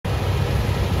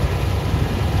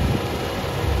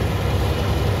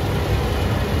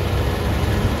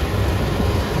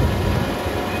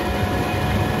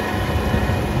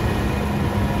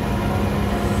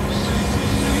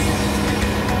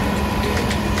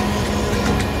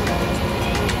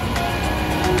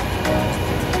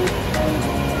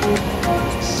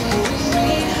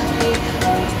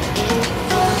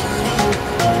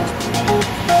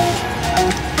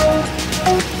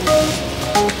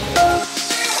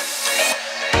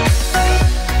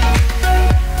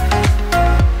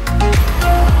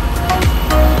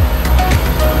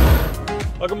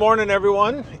morning,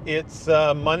 everyone. It's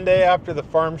Monday after the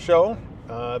farm show.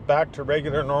 Back to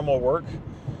regular normal work,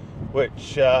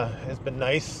 which has been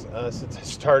nice since I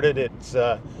started. It's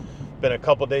been a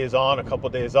couple days on, a couple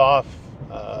days off.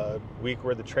 Week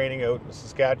where the training out in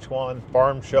Saskatchewan,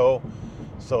 farm show.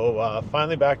 So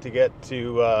finally back to get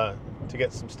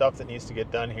some stuff that needs to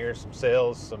get done here, some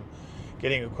sales, some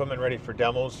getting equipment ready for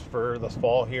demos for this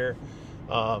fall here.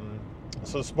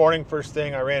 So this morning, first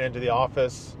thing, I ran into the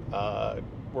office,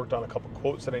 worked on a couple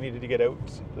quotes that I needed to get out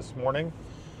this morning.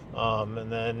 And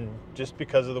then just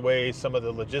because of the way some of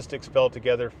the logistics fell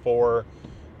together for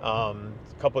a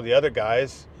couple of the other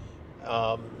guys,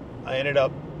 I'm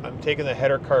taking the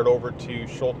header cart over to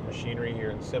Scholten Machinery here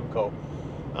in Simcoe.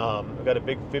 I've got a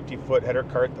big 50-foot header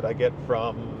cart that I get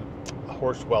from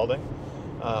Horse Welding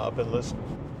up in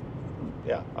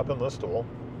Listowel.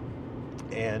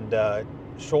 And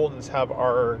Scholten's have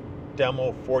our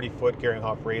demo 40-foot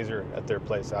Geringhoff Razor at their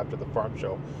place after the farm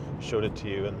show. Showed it to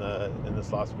you in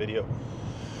this last video.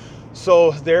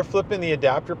 So they're flipping the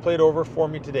adapter plate over for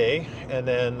me today, and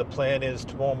then the plan is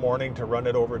tomorrow morning to run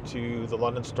it over to the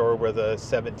London store where the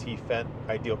 7T Fendt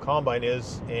Ideal Combine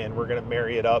is, and we're going to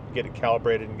marry it up, get it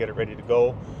calibrated, and get it ready to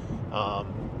go.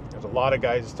 There's a lot of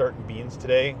guys starting beans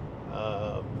today,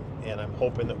 and I'm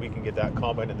hoping that we can get that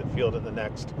combine in the field in the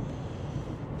next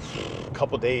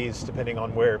couple days, depending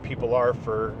on where people are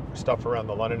for stuff around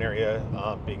the London area,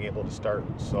 being able to start.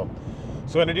 So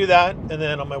I'm going to do that, and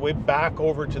then on my way back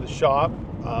over to the shop,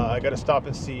 I got to stop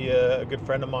and see a good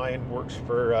friend of mine works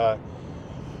for a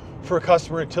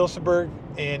customer in Tillsonburg,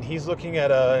 and he's looking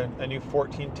at a new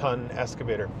 14-ton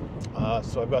excavator.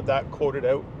 So I've got that quoted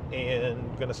out,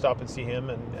 and going to stop and see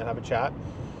him and have a chat.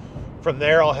 From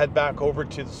there, I'll head back over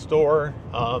to the store.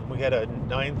 We had a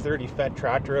 930 Fendt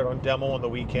tractor out on demo on the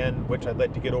weekend, which I'd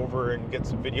like to get over and get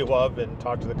some video of and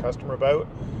talk to the customer about.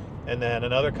 And then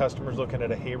another customer's looking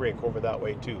at a hay rake over that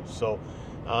way too. So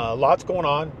lots going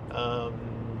on.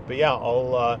 But yeah,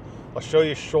 I'll show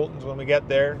you Scholten's when we get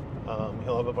there.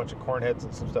 He'll have a bunch of corn heads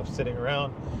and some stuff sitting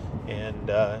around, and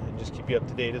just keep you up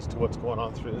to date as to what's going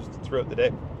on throughout the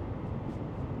day.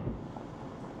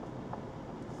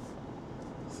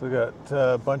 So we got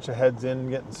a bunch of heads in,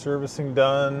 getting servicing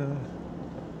done.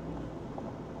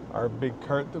 Our big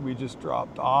cart that we just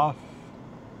dropped off.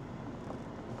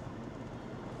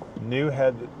 New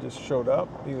head that just showed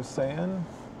up, he was saying,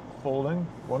 folding.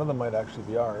 One of them might actually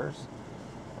be ours.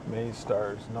 May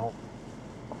Stars, no.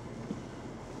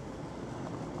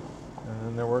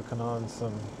 And they're working on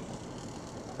some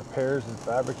repairs and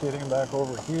fabricating back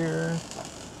over here.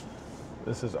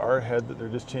 This is our head that they're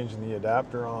just changing the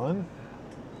adapter on.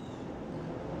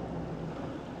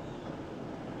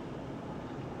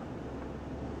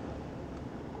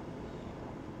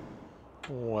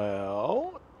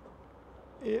 Well,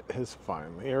 it has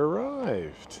finally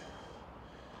arrived.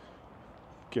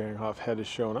 Geringhoff head has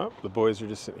shown up. The boys are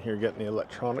just sitting here getting the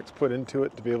electronics put into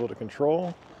it to be able to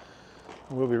control.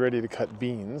 We'll be ready to cut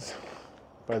beans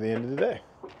by the end of the day.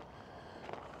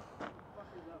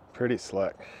 Pretty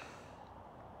slick.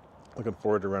 Looking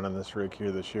forward to running this rig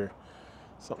here this year.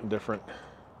 Something different.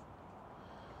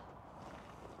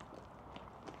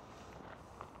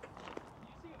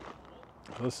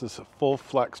 This is a full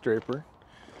flex draper.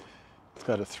 It's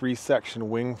got a 3-section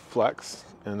wing flex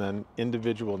and then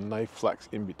individual knife flex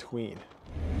in between.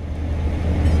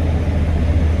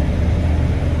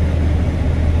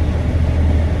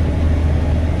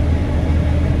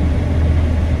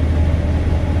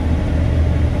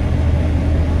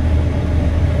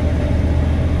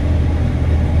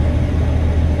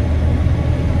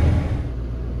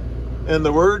 In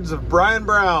the words of Brian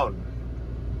Brown,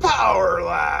 power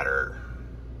ladder.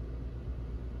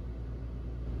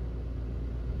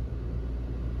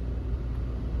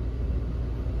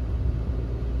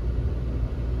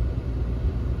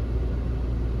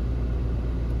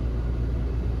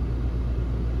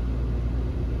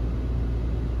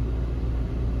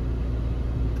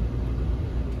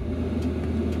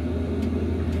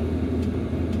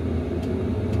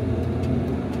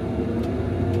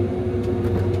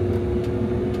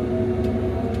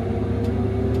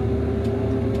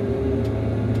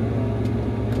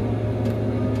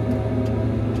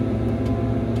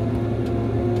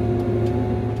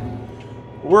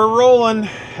 We're rolling,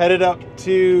 headed up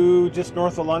to just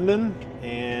north of London,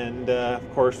 and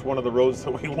of course one of the roads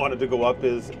that we wanted to go up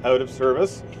is out of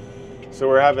service, so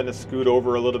we're having to scoot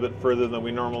over a little bit further than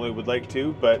we normally would like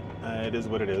to, but it is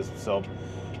what it is. So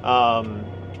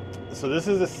this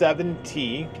is a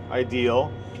 7T Ideal,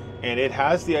 and it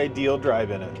has the Ideal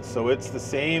drive in it, so it's the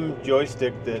same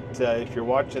joystick that if you're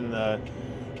watching the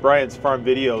Brian's farm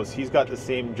videos, he's got the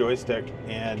same joystick,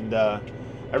 and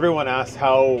everyone asks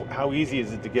how easy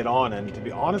is it to get on, and to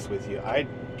be honest with you, I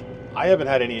haven't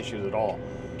had any issues at all.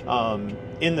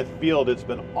 In the field, it's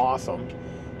been awesome,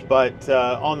 but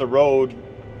on the road,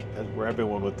 where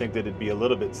everyone would think that it'd be a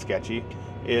little bit sketchy,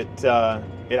 it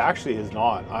actually is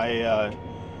not. I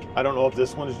don't know if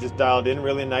this one is just dialed in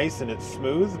really nice and it's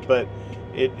smooth, but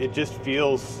it just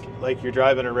feels like you're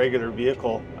driving a regular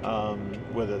vehicle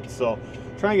with it. So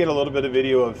try and get a little bit of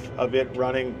video of it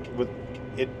running with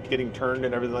it getting turned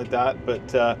and everything like that. But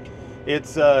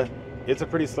it's a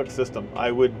pretty slick system.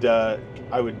 I would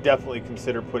definitely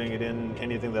consider putting it in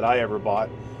anything that I ever bought.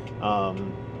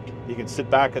 You can sit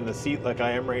back in the seat like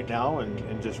I am right now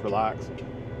and just relax.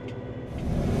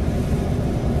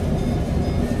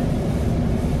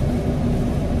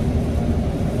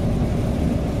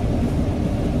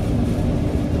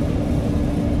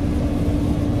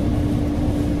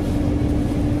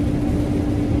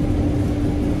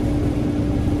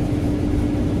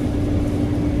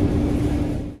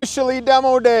 Officially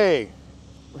demo day.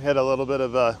 We had a little bit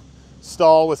of a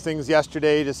stall with things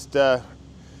yesterday, just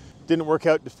didn't work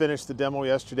out to finish the demo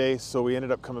yesterday, so we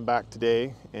ended up coming back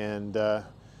today, and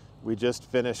we just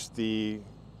finished the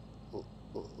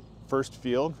first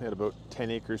field. We had about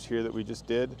 10 acres here that we just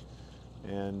did,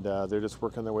 and they're just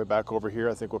working their way back over here.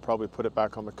 I think we'll probably put it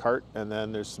back on the cart, and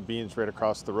then there's some beans right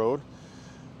across the road.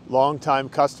 Long-time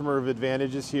customer of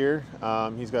Advantage's here.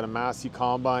 He's got a Massey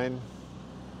combine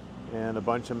and a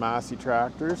bunch of Massey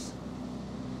tractors.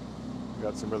 We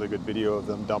got some really good video of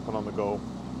them dumping on the go.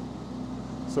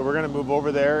 So we're gonna move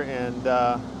over there, and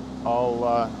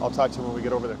I'll talk to you when we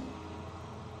get over there.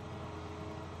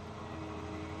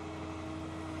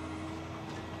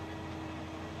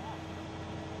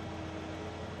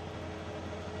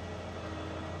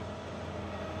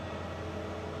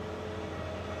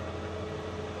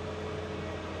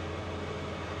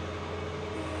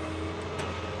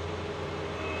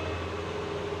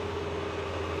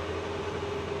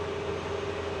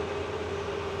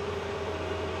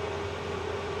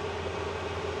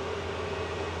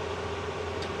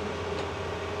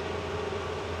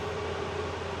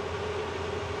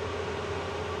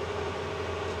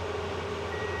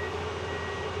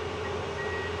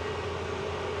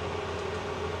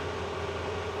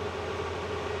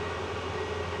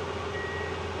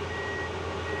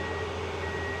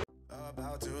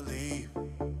 About to leave,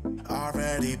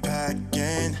 already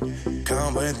packing.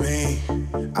 Come with me,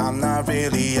 I'm not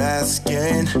really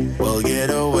asking. We'll get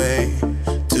away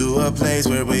to a place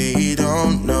where we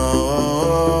don't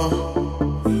know.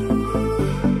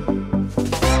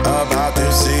 About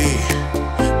to see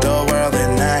the world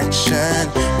in action,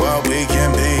 what we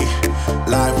can be,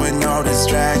 life with no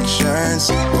distractions.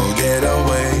 We'll get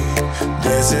away,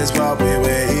 this is what we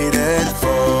waited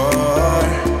for.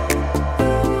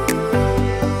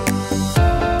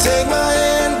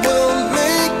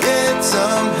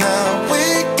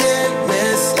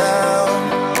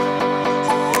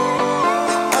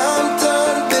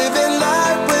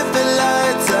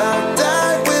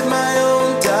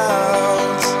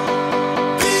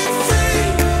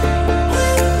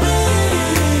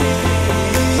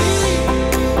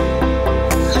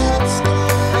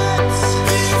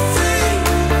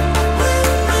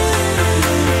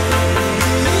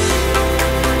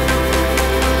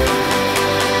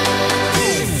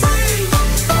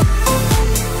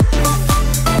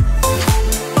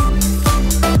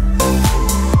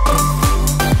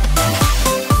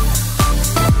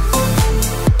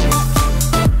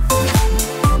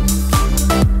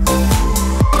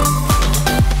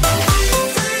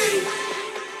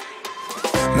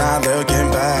 Not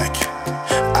looking back,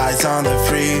 eyes on the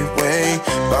freeway,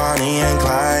 Bonnie and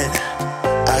Clyde,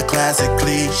 a classic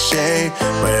cliche.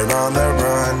 We're on the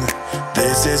run,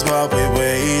 this is what we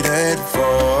waited for.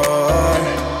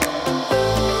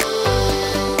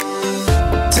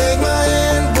 Take my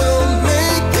hand, we'll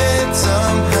make it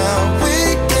somehow.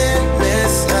 We can't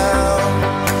miss out.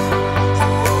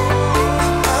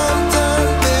 I'm done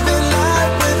living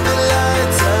life with the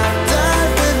lights out.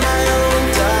 Died with my own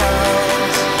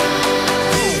doubts.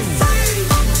 Be free.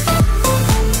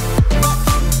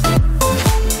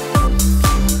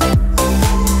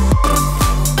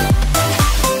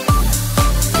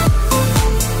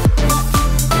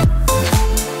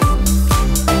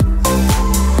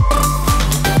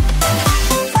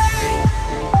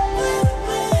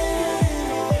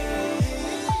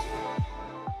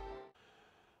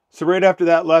 So right after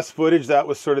that last footage, that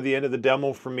was sort of the end of the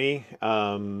demo for me.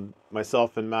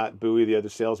 Myself and Matt Bowie, the other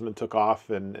salesman, took off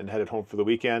and headed home for the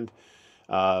weekend.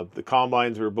 The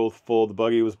combines were both full. The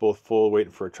buggy was both full,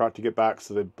 waiting for a truck to get back.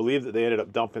 So they believe that they ended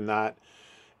up dumping that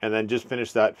and then just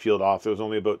finished that field off. There was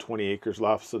only about 20 acres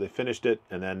left, so they finished it.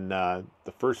 And then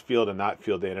the first field and that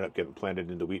field, they ended up getting planted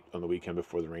into wheat on the weekend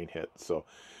before the rain hit. So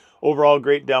overall,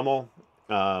 great demo.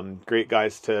 Great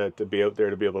guys to be out there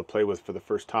to be able to play with for the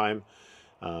first time.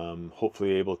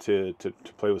 Hopefully able to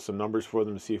play with some numbers for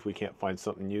them to see if we can't find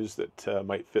something used that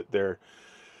might fit their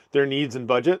needs and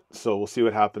budget. So we'll see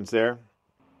what happens there.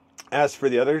 As for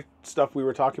the other stuff we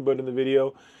were talking about in the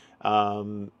video,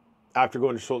 after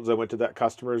going to Scholten's, I went to that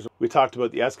customer's. We talked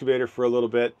about the excavator for a little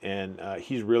bit, and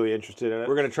he's really interested in it.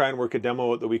 We're going to try and work a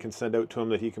demo that we can send out to him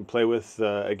that he can play with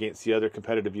against the other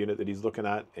competitive unit that he's looking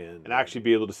at, and actually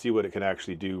be able to see what it can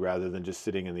actually do rather than just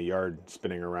sitting in the yard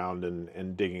spinning around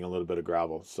and digging a little bit of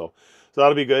gravel. So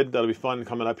that'll be good. That'll be fun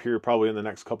coming up here probably in the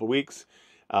next couple weeks.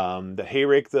 The hay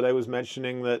rake that I was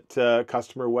mentioning that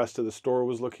customer west of the store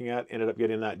was looking at ended up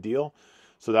getting that deal.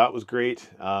 So that was great.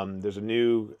 There's a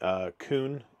new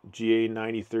Kuhn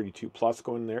GA9032 Plus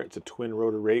going there. It's a twin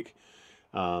rotor rake.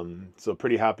 So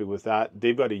pretty happy with that.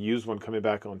 They've got a used one coming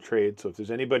back on trade. So if there's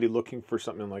anybody looking for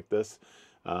something like this,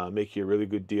 make you a really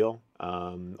good deal.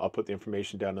 I'll put the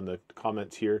information down in the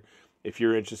comments here. If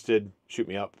you're interested, shoot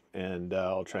me up and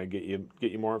I'll try and get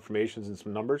you more information and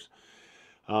some numbers.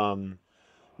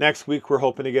 Next week, we're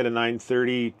hoping to get a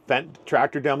 930 Fendt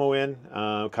tractor demo in.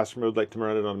 Customer would like to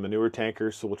run it on a manure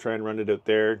tanker, so we'll try and run it out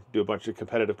there, do a bunch of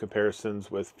competitive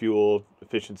comparisons with fuel,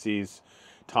 efficiencies,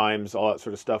 times, all that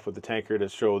sort of stuff with the tanker to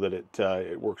show that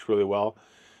it works really well.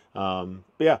 But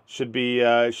yeah, should be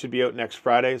out next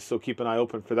Friday, so keep an eye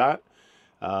open for that.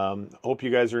 Hope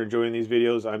you guys are enjoying these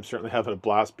videos. I'm certainly having a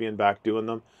blast being back doing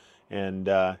them. And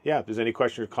yeah, if there's any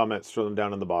questions or comments, throw them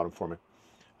down on the bottom for me.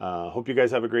 Hope you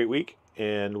guys have a great week,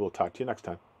 and we'll talk to you next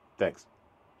time. Thanks.